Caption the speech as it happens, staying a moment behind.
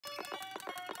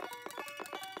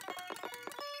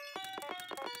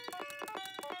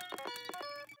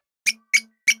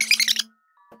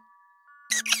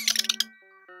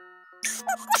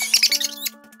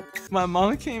My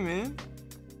mom came in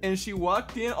and she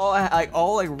walked in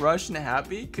all rushed and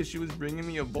happy because she was bringing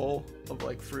me a bowl of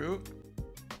like fruit.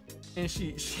 And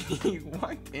she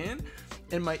walked in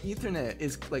and my Ethernet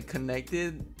is like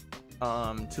connected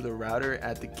to the router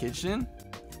at the kitchen.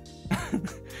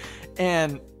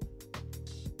 And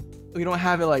we don't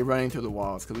have it like running through the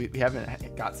walls because we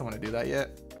haven't got someone to do that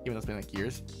yet, even though it's been like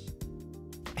years.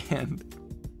 And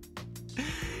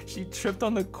she tripped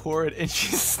on the cord and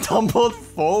she stumbled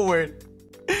forward.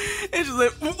 And she's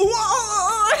like,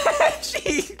 whoa!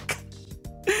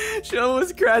 She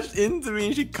almost crashed into me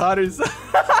and she caught herself.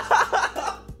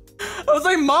 I was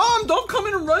like, Mom, don't come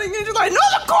in running in. She's like, no,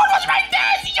 the cord was right there.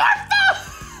 It's your fault.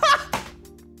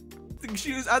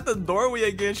 She was at the doorway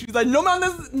again. She was like, no me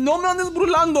andes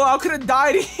burlando. I could have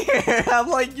died here. I'm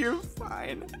like, you're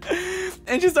fine.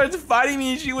 And she starts fighting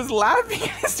me. She was laughing.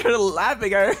 I started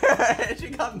laughing at her. And she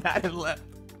got mad and left.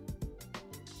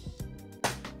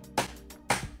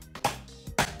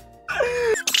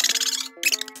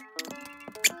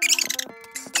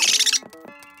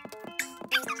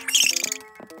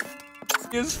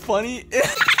 It's funny.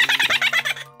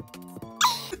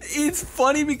 It's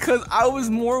funny because I was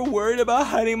more worried about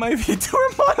hiding my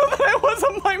VTuber model than I was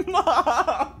on my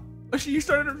mom. She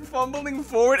started fumbling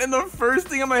forward and the first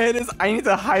thing in my head is I need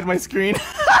to hide my screen.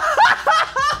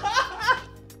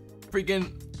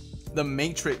 Freaking the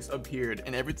Matrix appeared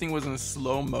and everything was in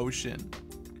slow motion.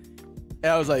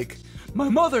 And I was like, my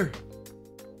mother,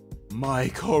 my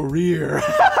career.